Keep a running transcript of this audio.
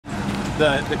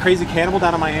the crazy cannibal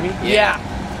down in Miami? Yeah.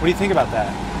 What do you think about that?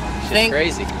 Think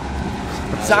crazy.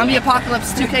 Zombie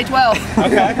Apocalypse 2K12.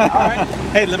 Okay, all right.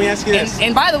 Hey, let me ask you this.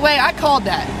 And by the way, I called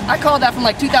that. I called that from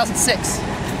like 2006.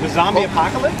 The zombie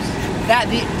apocalypse? That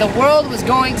the world was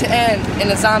going to end in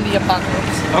a zombie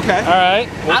apocalypse. Okay. All right.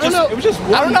 Well, I don't know. It was just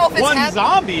one, I don't know if it's one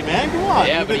zombie, man. Come on.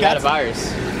 Yeah, but he had a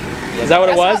virus. Is that what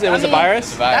it was? How, It was a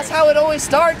virus? That's how it always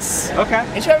starts. Okay.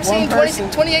 Ain't you ever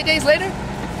seen 28 Days Later?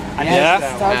 Yeah.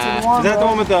 Is that the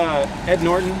one with Ed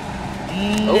Norton?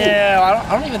 No, I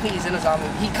don't even think he's in a zombie.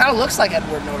 He kind of looks like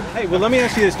Edward Norton. Hey, well, let me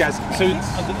ask you this, guys. So,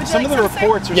 some of the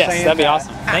reports are saying Yes, that'd be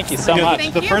awesome. Thank you so much.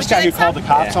 The first guy who called the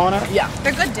cops on it, Yeah.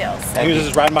 They're good deals. he was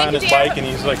just riding by on his bike, and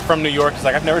he's like from New York. He's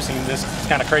like, I've never seen this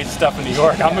kind of crazy stuff in New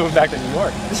York. I'm moving back to New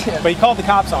York. But he called the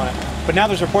cops on it. But now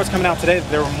there's reports coming out today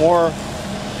that there were more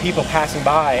people passing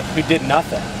by who did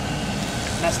nothing.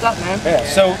 Messed up, man. Yeah.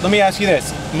 So let me ask you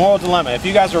this: moral dilemma. If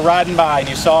you guys were riding by and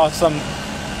you saw some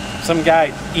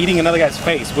guy eating another guy's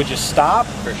face, would you stop?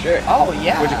 For sure. Oh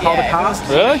yeah. Would you call the cops?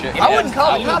 Really? I wouldn't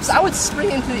call the cops. I would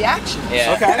spring into the action.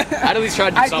 Yeah. Okay. I'd at least try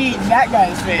to do I'd something. eat that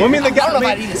guy's face. Well, I mean, the I don't know if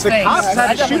guy, I'd eat his the face. cops I'd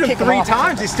had to definitely shoot him kick him 3 off.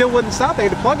 times. He still wouldn't stop. They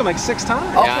had to plug him like 6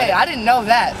 times. Okay, I didn't know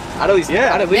that. I'd at least,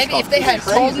 Yeah. I'd at least Maybe if they had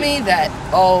told me that,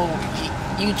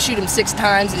 you'd shoot him 6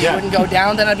 times and he wouldn't go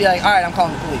down, then I'd be like, all right, I'm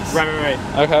calling the police. Right.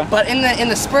 Okay. But in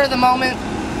the spur of the moment,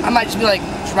 I might just be like,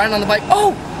 just riding on the bike,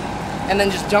 and then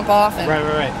just jump off and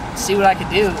Right. see what I could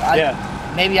do.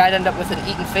 Maybe I'd end up with an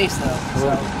eaten face though. So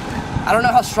I don't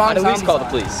know how strong I'd at least zombies call the are.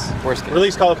 police. Worst case.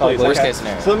 Release, call the police. Worst Okay. case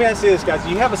scenario. So let me ask you this, guys. Do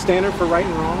you have a standard for right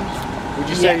and wrong? Would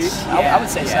you say? Yes, I would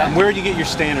say so. Where do you get your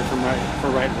standard from right and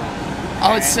wrong?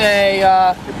 I would say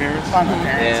Your parents?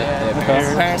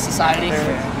 parents, society.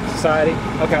 Society.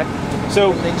 Okay.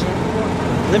 So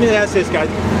let me ask this, guys.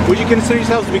 Would you consider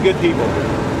yourselves to be good people?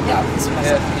 Yeah, I would consider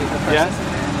myself to be a good person. Yeah. Yeah.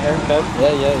 Very good.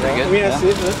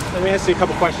 Let me ask you a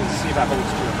couple questions to see if that holds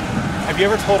true. Have you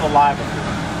ever told a lie before?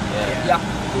 Yeah.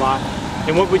 A lie.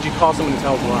 And what would you call someone who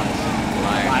tells lies?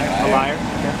 A liar.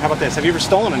 Okay. How about this? Have you ever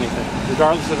stolen anything,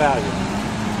 regardless of value?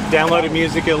 Downloaded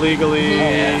music illegally,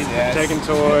 taken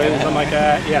toys, something like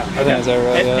that. Yeah. I think that's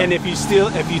right. And if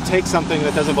you take something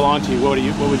that doesn't belong to you, what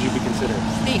would you be considered?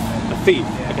 Thief. A thief.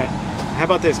 Okay. How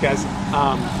about this, guys?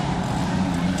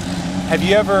 Have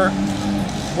you ever?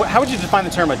 How would you define the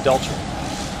term adultery?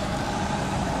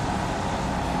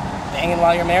 Banging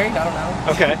while you're married? I don't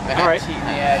know. Okay. All right.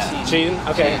 Cheating.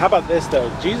 Okay. How about this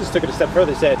though? Jesus took it a step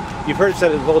further. Said, "You've heard it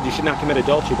said of old, you should not commit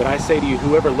adultery. But I say to you,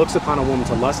 whoever looks upon a woman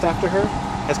to lust after her,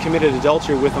 has committed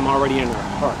adultery with them already in her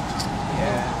heart."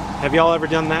 Yeah. Have y'all ever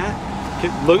done that?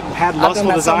 Had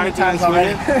lustful desire times to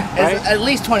already. right? At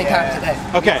least 20 times a day.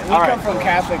 Okay. We All right. come from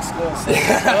Catholic schools. So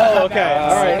Oh, okay.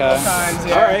 All right. times,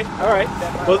 yeah. All right.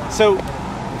 Well, so,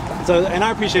 and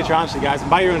I appreciate your honesty, guys. And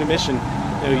by your own admission,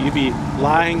 you'd be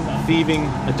lying, thieving,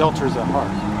 adulterers at heart.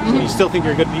 You still think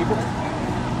you're good people?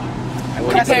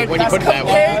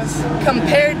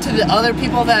 Compared to the other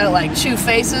people that like chew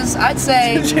faces, I'd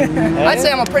say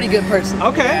I'm a pretty good person.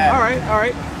 Okay. Yeah. All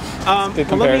right.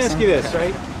 Well, let me ask you this,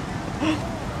 right?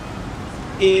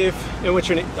 And what's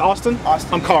your name? Austin?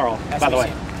 Austin. I'm Carl, by the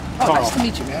way. Oh, Carl. nice to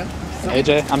meet you, man.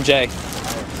 AJ, I'm Jay.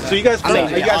 So you guys, are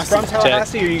you guys from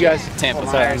Tallahassee or are you guys? Tampa.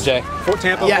 Sorry, I'm Jay. Fort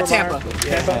Tampa? Yeah, Fort Tampa. Myers?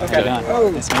 Tampa.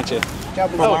 Okay. Nice to meet you.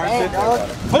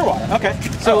 Clearwater. Okay.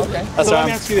 So, That's so where let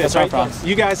me ask you this, where I'm right? from.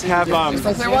 You guys have From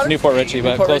Clearwater? Newport Richie,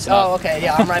 but Newport close Richie. enough. Oh, okay.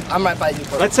 Yeah, I'm right by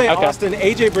Newport. Let's say Okay. Austin,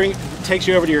 AJ takes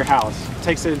you over to your house,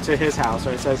 takes it to his house,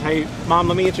 or says, "Hey, Mom,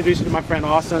 let me introduce you to my friend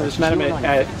Austin. I just met him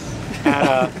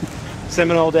at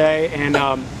Seminole Day, and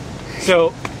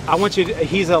so I want you.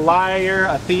 He's a liar,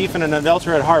 a thief, and an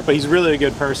adulterer at heart, but he's really a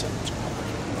good person."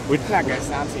 It's not gonna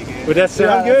sound too good. Would that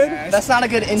sound good? That's not a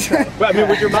good intro. But, I mean,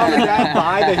 would your mom and dad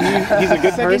buy that he's a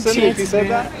good person if he said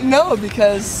that? No,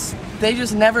 because they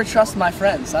just never trust my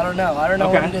friends. I don't know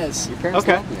what it is.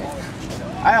 Okay.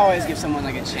 I always give someone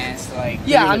like a chance to like.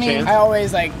 Yeah, I a mean, chance? I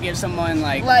always like give someone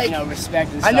like you know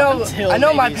respect and stuff. I know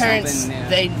until my they do parents.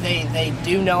 something, you know. They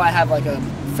do know I have like a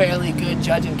fairly good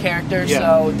judging character, Yeah.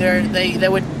 so they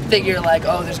would figure like,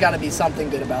 oh, there's got to be something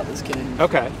good about this kid.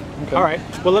 Okay. All right.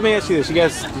 Well, let me ask you this. You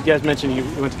guys mentioned you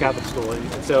went to Catholic school,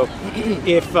 and so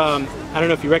if I don't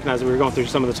know if you recognize it, we were going through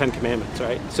some of the 10 Commandments,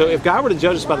 right? So if God were to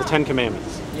judge us by the 10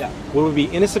 Commandments, would we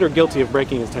be innocent or guilty of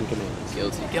breaking His 10 Commandments?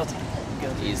 Guilty. Guilty.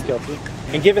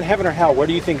 And given heaven or hell, where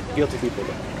do you think guilty people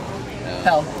go?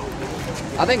 Hell.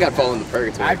 I think I'd fall into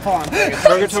purgatory. I'd fall in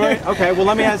Purgatory? Okay. Well,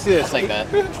 let me ask you this. Like that.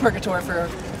 Purgatory for a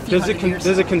few hundred years.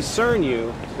 Does it concern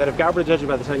you that if God were to judge you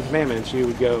by the 10 Commandments, you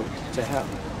would go to hell?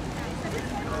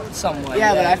 Somewhat.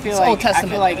 Yeah, but I feel It's Old like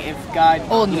Testament. if God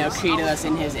Old created news. us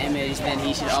in His image, then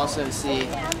He should also see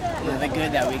the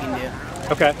good that we can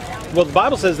do. Okay. Well, the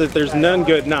Bible says that there's none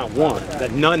good, not one,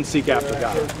 that none seek after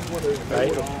God,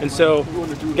 right? And so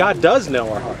God does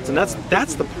know our hearts, and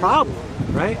that's the problem,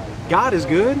 right? God is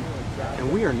good,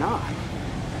 and we are not.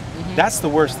 That's the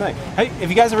worst thing. Hey, have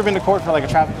you guys ever been to court for like a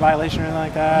traffic violation or anything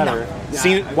like that,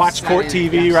 or watched court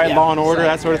TV, right? Law and Order,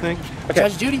 that sort of thing. Okay.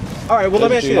 Judge Judy. All right. Well,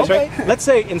 let me ask you this, Okay. right? Let's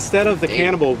say instead of the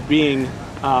cannibal being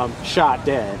shot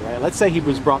dead, right? Let's say he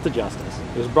was brought to justice.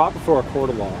 He was brought before a court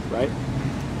of law, right?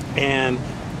 And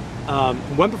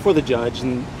went before the judge,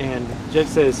 and the judge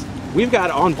says, "We've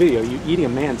got on video you eating a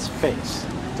man's face."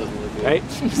 Doesn't look good. Right?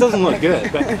 It doesn't look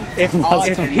good. But if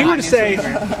he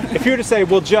were to say,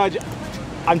 "Well, Judge,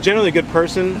 I'm generally a good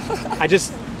person. I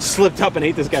just slipped up and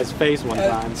ate this guy's face one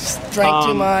time. Drank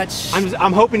too much.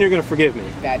 I'm hoping you're going to forgive me."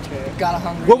 Bad trip. Got a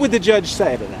hungry. What would the judge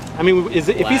say to that? I mean, if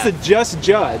he's a just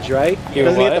judge, right? He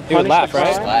would Doesn't have to he would punish laugh, the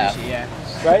right? crime, Laugh. Yeah.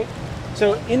 right?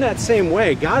 So in that same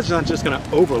way, God's not just going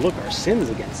to overlook our sins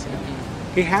against him.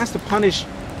 He has to punish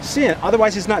sin,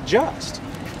 otherwise he's not just,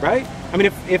 right? I mean,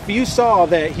 if you saw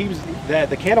that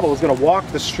the cannibal was going to walk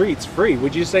the streets free,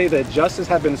 would you say that justice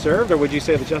had been served, or would you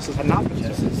say that justice had not been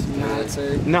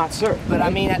served? Not served. But I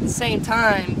mean, at the same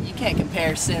time, you can't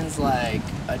compare sins like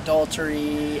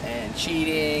adultery and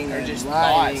cheating Or and just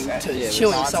lying thoughts, to just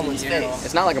chewing thoughts in someone's general. face.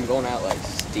 It's not like I'm going out like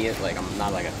stealing. Like I'm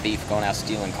not like a thief going out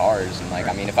stealing cars. And like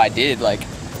I mean, if I did like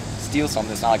steal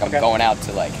something, it's not like I'm going out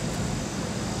to like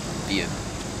be a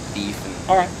thief. And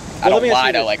All right. I Well, don't let me ask lie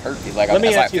you to this. like hurt people. Like Let me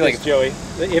that's why I ask you feel this, like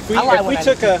Joey. If we I lie when I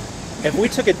took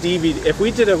a DVD, if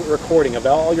we did a recording of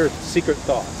all your secret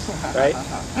thoughts, right?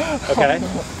 Okay.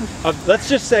 Let's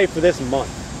just say for this month,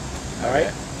 all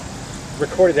right?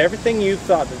 Recorded everything you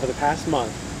thought for the past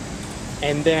month,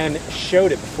 and then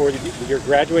showed it before your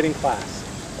graduating class,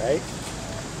 right?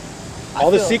 All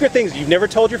the secret things you've never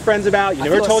told your friends about, you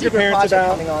never told your parents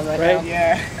about, right?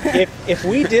 Yeah. If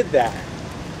we did that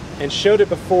and showed it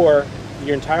before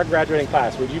your entire graduating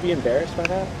class, would you be embarrassed by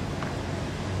that?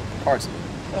 parts of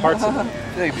it. Parts of it. I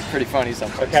think it'd be pretty funny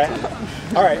sometimes. Okay.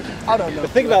 Too. All right. I don't know.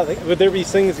 But think about it. Would there be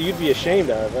things that you'd be ashamed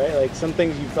of, right? Like some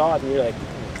things you thought and you're like,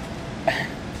 A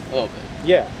little bit.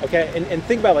 yeah, okay. And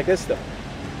think about it like this though.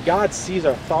 God sees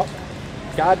our thoughts.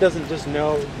 God doesn't just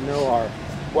know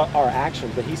our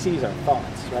actions, but he sees our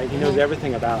thoughts, right? He knows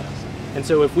everything about us. And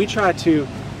so if we try to,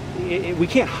 we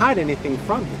can't hide anything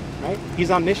from him, right? He's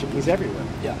omniscient. He's everywhere.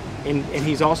 Yeah. And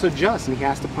he's also just, and he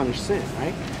has to punish sin,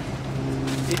 right?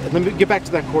 Let me get back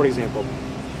to that court example.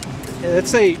 Let's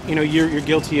say you're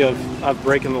guilty of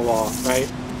breaking the law, right?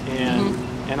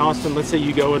 And Austin, let's say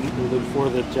you go before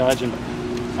the judge, and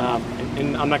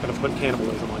I'm not going to put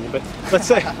cannibalism on you, but let's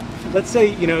say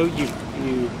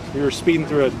you were speeding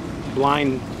through a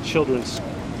blind children's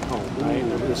home, right?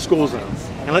 The school zone,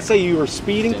 and let's say you were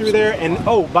speeding through there, and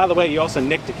oh, by the way, you also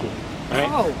nicked a kid, right?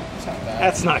 Oh,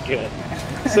 That's not good.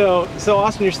 So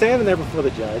Austin, you're standing there before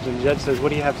the judge, and the judge says, "What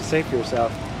do you have to say for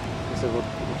yourself?" I said, "Well,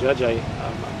 Judge, I'm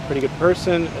a pretty good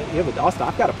person. Yeah, but Austin,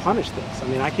 I've got to punish this. I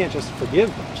mean, I can't just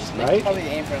forgive this, right?" Probably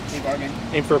aim for a plea bargain.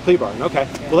 Aim for a plea bargain. Okay.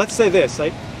 Well, let's say this.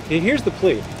 Like, here's the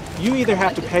plea. You either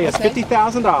have to pay us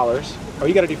 $50,000, or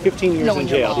you got to do 15 years in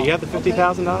jail. Do you have the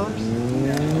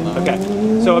 $50,000? Okay.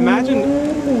 So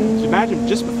imagine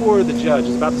just before the judge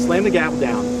is about to slam the gavel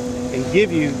down and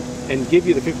give you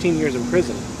the 15 years in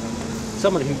prison,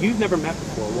 someone who you've never met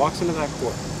before walks into that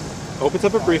court, opens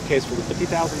up a briefcase for the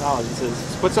 $50,000 and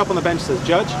says, puts up on the bench, says,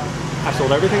 "Judge, I've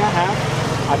sold everything I have.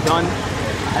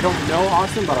 I don't know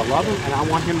Austin, but I love him, and I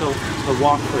want him to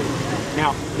walk free."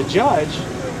 Now, the judge,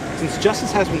 since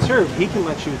justice has been served, he can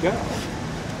let you go.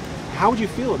 How would you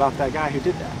feel about that guy who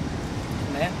did that?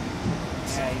 Man.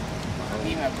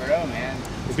 Be my bro, man.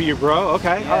 It'd be your bro?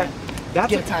 Okay, all right.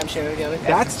 get a timeshare together.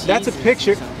 That's a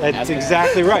picture. That's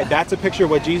exactly right. That's a picture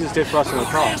of what Jesus did for us on the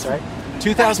cross, right?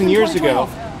 2,000 years ago,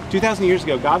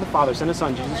 God the Father sent His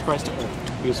Son Jesus Christ to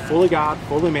earth. He was fully God,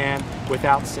 fully man,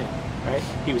 without sin, right?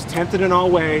 He was tempted in all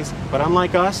ways, but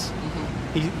unlike us,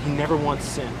 he never once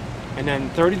sinned. And then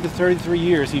 30 to 33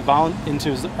 years into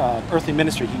his earthly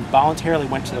ministry, he voluntarily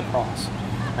went to the cross.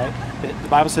 Right? The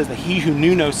Bible says that he who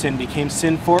knew no sin became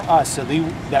sin for us, so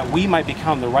that we might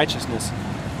become the righteousness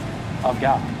of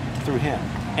God through him.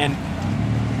 And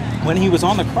when he was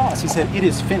on the cross, he said, "It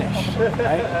is finished."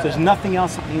 Right? So there's nothing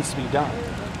else that needs to be done.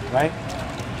 Right?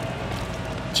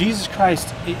 Jesus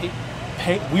Christ,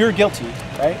 we were guilty,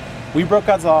 right? We broke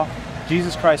God's law.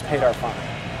 Jesus Christ paid our fine.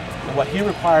 And what he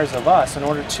requires of us in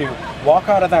order to walk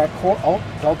out of that court,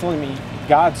 ultimately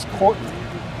God's courtroom,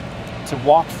 to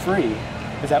walk free,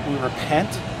 is that we repent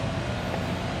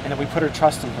and that we put our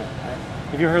trust in him.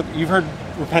 Right? You've heard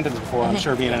repentance before, I'm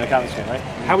sure, being an accountant, right?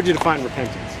 How would you define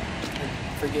repentance?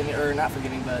 forgiving, or not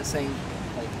forgiving, but saying,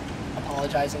 like,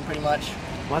 apologizing pretty much.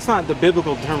 Well, that's not the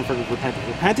biblical term for repentance.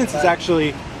 Repentance is Right.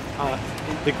 actually,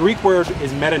 the Greek word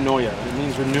is metanoia. It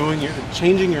means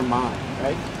changing your mind,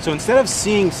 right? So instead of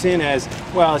seeing sin as,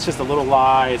 well, it's just a little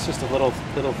lie, it's just a little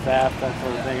theft, that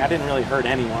sort of thing. I didn't really hurt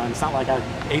anyone. It's not like I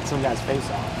ate some guy's face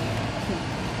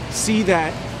off. See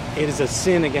that it is a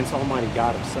sin against Almighty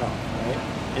God himself, right?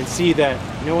 And see that,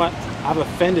 you know what? I've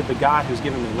offended the God who's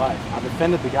given me life. I've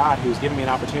offended the God who's given me an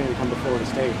opportunity to come before the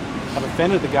stage. I've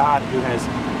offended the God who has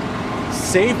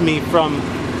saved me from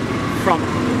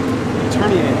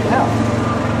eternity in hell.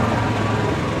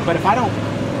 But if I don't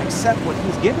accept what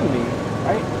he's given me,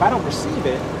 right? If I don't receive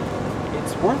it,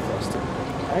 it's worthless to me,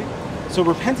 right? So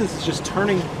repentance is just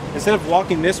turning, instead of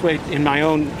walking this way in my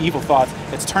own evil thoughts,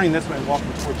 it's turning this way and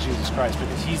walking towards Jesus Christ,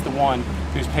 because he's the one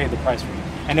who's paid the price for you.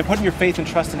 And then putting your faith and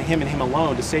trust in him and him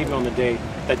alone to save you on the day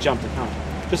that jump to come.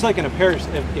 Just like in a parish,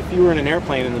 if you were in an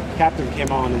airplane and the captain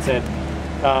came on and said,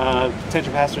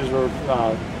 attention passengers, we're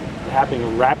having a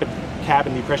rapid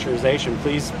cabin depressurization,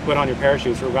 please put on your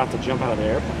parachutes, we're about to jump out of the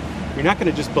airplane. You're not going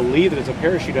to just believe that it's a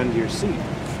parachute under your seat.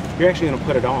 You're actually going to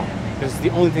put it on, because it's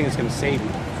the only thing that's going to save you.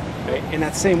 Right? In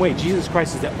that same way, Jesus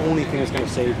Christ is the only thing that's going to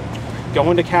save you.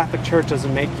 Going to Catholic Church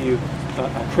doesn't make you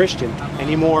a Christian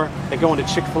any more than going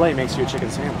to Chick-fil-A makes you a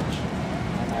chicken sandwich.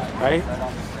 Right?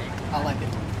 I like it.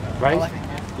 Right? I like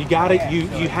it.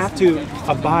 You have to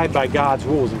abide by God's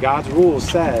rules, and God's rules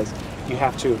says you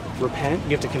have to repent, you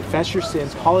have to confess your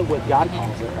sins, call it what God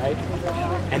calls it, right?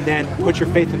 And then put your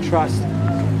faith and trust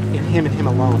in him and him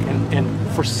alone,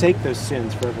 and forsake those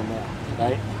sins forevermore,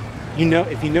 right? You know,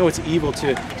 if you know it's evil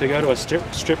to go to a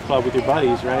strip club with your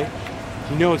buddies, right?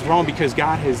 You know it's wrong because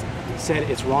God has said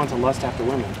it's wrong to lust after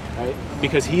women, right?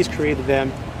 Because he's created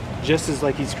them just as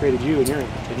like he's created you in your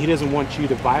image, and he doesn't want you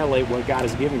to violate what God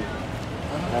has given you,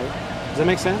 right? Does that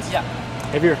make sense? Yeah.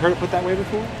 Have you ever heard it put that way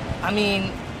before? I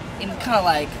mean, in kind of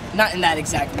like, not in that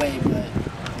exact way, but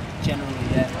generally,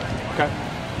 yeah. Okay.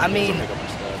 I mean,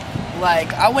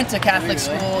 like, I went to Catholic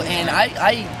school, and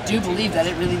I do believe that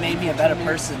it really made me a better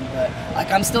person, but,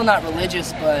 like, I'm still not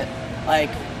religious, but, like,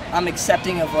 I'm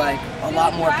accepting of, like, a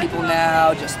lot more people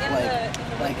now, just,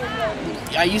 like,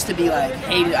 I used to be, like,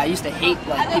 I used to hate,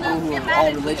 like, people who were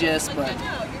all religious, but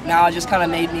now it just kind of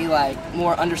made me, like,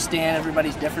 more understand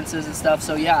everybody's differences and stuff,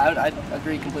 so, yeah, I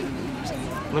agree completely with what you're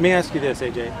saying. Let me ask you this,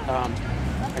 AJ.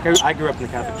 I grew up in the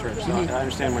Catholic Church, so I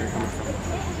understand where you're coming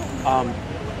from.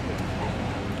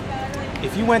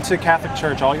 If you went to Catholic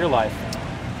Church all your life,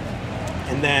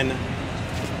 and then,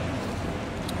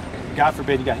 God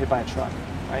forbid, you got hit by a truck,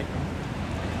 right?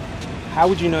 How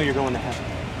would you know you're going to heaven?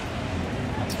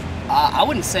 I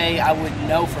wouldn't say I would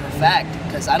know for a fact,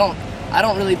 because I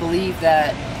don't really believe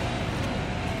that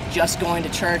just going to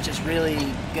church is really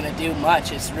gonna do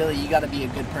much. It's really, you got to be a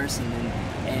good person,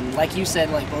 and like you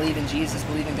said, like, believe in Jesus,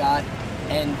 believe in God,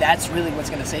 and that's really what's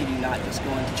gonna save you, not just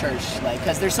going to church. Like,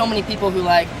 because there's so many people who,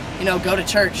 like, you know, go to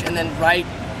church and then like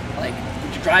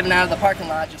you're driving out of the parking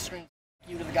lot, just scream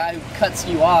you to the guy who cuts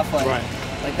you off, like, Right.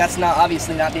 like that's not,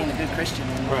 obviously not being a good Christian.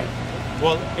 Right.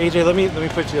 Well, AJ, let me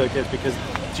put it to you like this, because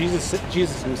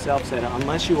Jesus himself said,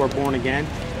 unless you are born again,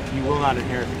 you will not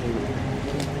inherit the kingdom.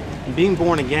 And being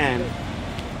born again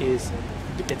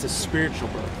it's a spiritual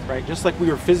birth, right? Just like we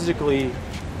were physically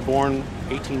born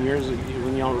 18 years ago,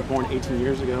 when y'all were born 18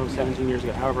 years ago, 17 years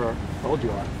ago, however old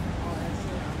you are,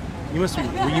 you must be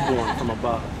reborn from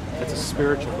above. That's a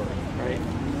spiritual birth, right?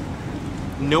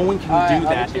 No one can do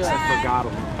that except for God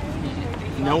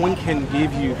alone. No one can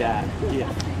give you that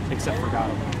gift except for God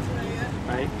alone,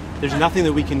 right? There's nothing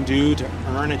that we can do to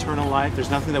earn eternal life. There's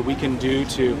nothing that we can do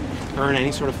to earn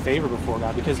any sort of favor before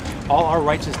God, because all our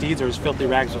righteous deeds are as filthy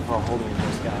rags before a holy and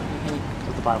just God. That's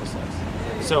what the Bible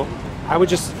says. So I would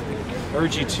just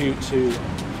urge you to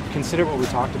consider what we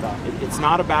talked about. It's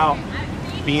not about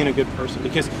being a good person,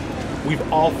 because we've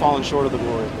all fallen short of the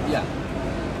glory of God. Yeah.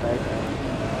 Right?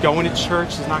 Going to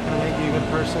church is not going to make you a good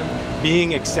person.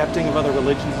 Being accepting of other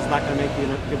religions is not going to make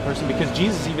you a good person, because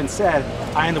Jesus even said,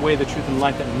 I am the way, the truth, and the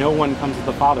life, that no one comes to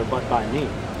the Father but by me.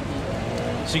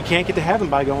 So you can't get to heaven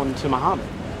by going to Muhammad.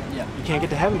 Yeah. You can't get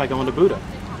to heaven by going to Buddha.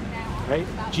 Right?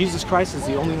 Jesus Christ is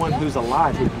the only one who's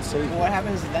alive who can save you. Well, what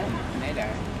happens to them when they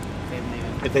die?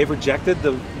 If they've rejected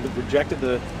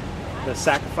the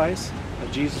sacrifice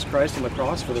of Jesus Christ on the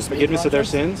cross for the forgiveness of their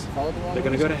sins, they're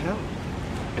going to go to hell.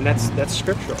 And that's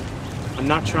scriptural. I'm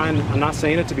not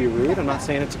saying it to be rude. I'm not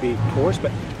saying it to be coarse,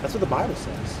 but that's what the Bible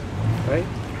says, right?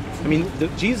 I mean,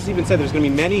 Jesus even said there's going to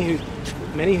be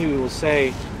many who will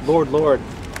say, Lord, Lord,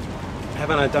 have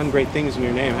I not done great things in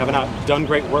your name? Have I not done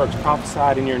great works,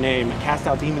 prophesied in your name, cast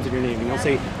out demons in your name? And he'll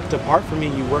say, depart from me,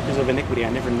 you workers of iniquity,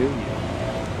 I never knew you.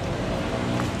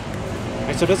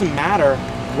 And so it doesn't matter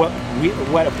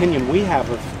what opinion we have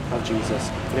of Jesus.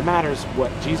 It matters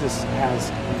what Jesus has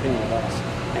an opinion of us.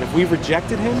 And if we've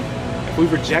rejected him, if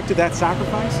we've rejected that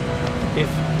sacrifice, if,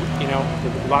 you know,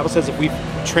 the Bible says if we've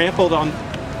trampled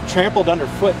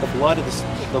underfoot the blood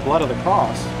of the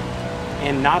cross,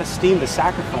 and not esteemed the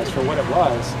sacrifice for what it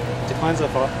was to cleanse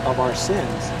us of our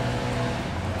sins,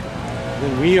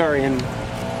 then we are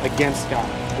against God.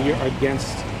 We are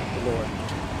against the Lord.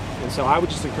 And so I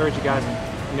would just encourage you guys,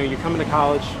 you know, you're coming to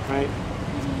college, right?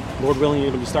 Lord willing,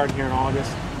 you're going to be starting here in August.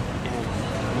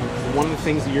 And one of the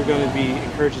things that you're going to be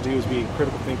encouraged to do is be a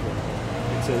critical thinker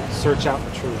and to search out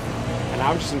the truth. And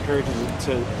I would just encourage you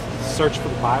to search for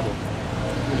the Bible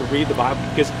and to read the Bible,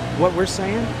 because what we're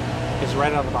saying is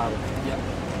right out of the Bible.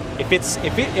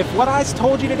 If what I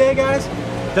told you today, guys,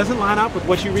 doesn't line up with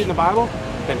what you read in the Bible,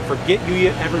 then forget you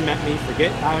ever met me,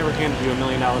 forget I ever handed you $1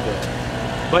 million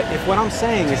bill. But if what I'm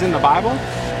saying is in the Bible,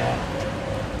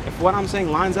 if what I'm saying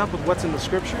lines up with what's in the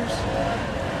scriptures,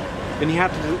 then you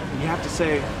have to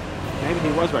say, maybe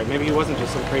he was right. Maybe he wasn't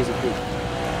just some crazy fool.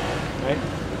 Right?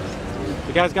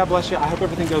 You guys, God bless you. I hope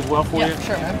everything goes well for you. Yeah,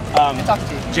 sure, man. Good talking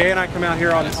to you. Jay and I come out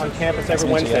here on campus every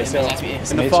Wednesday. So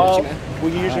Nice in the fall,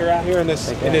 we usually are out here in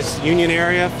this Union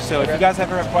area. So if you guys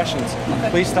ever have questions,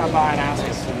 please stop by and ask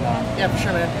us. And, Yeah, for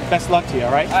sure, man. best luck to you.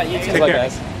 All right. All right, you too. Take Good luck, care.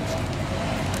 guys.